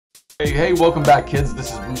Hey, welcome back, kids.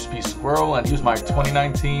 This is Bruce P. Squirrel, and here's my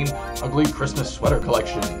 2019 Ugly Christmas Sweater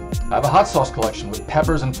Collection. I have a hot sauce collection with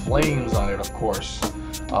peppers and flames on it, of course.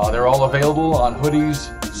 They're all available on hoodies,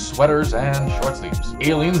 sweaters, and short sleeves.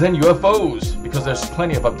 Aliens and UFOs, because there's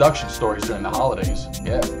plenty of abduction stories during the holidays.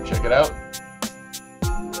 Yeah, check it out.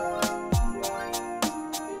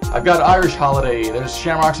 I've got Irish Holiday. There's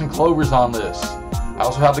shamrocks and clovers on this. I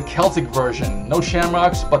also have the Celtic version. No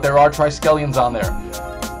shamrocks, but there are triskelions on there.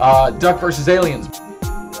 Duck versus aliens.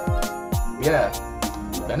 Yeah.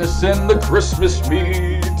 Venison, the Christmas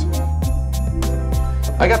meat.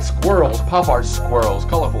 I got squirrels, pop art squirrels,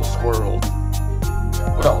 colorful squirrels.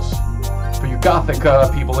 What else? For you gothic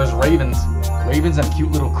people, there's ravens. Ravens and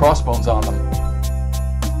cute little crossbones on them.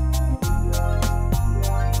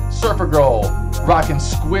 Surfer Girl, rocking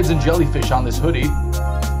squids and jellyfish on this hoodie.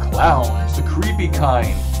 Clowns, the creepy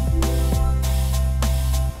kind.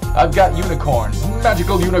 I've got unicorns,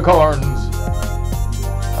 magical unicorns.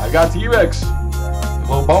 I've got T-Rex,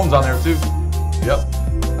 little bones on there too. Yep.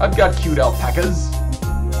 I've got cute alpacas.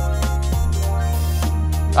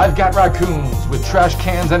 I've got raccoons with trash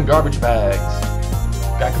cans and garbage bags.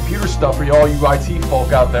 Got computer stuff for all you IT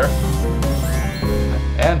folk out there.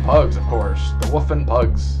 And pugs, of course. The woofing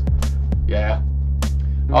pugs. Yeah.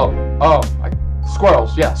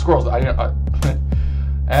 Squirrels. Yeah, squirrels.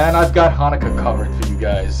 And I've got Hanukkah covered for you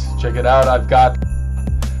guys. Check it out. I've got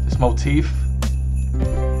this motif.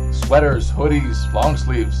 Sweaters, hoodies, long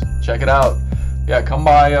sleeves. Check it out. Yeah, come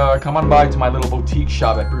on by to my little boutique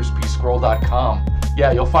shop at brucepsquirrel.com.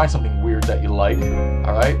 Yeah, you'll find something weird that you like.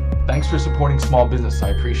 Alright? Thanks for supporting small business.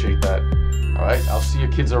 I appreciate that. Alright? I'll see you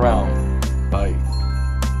kids around. Bye.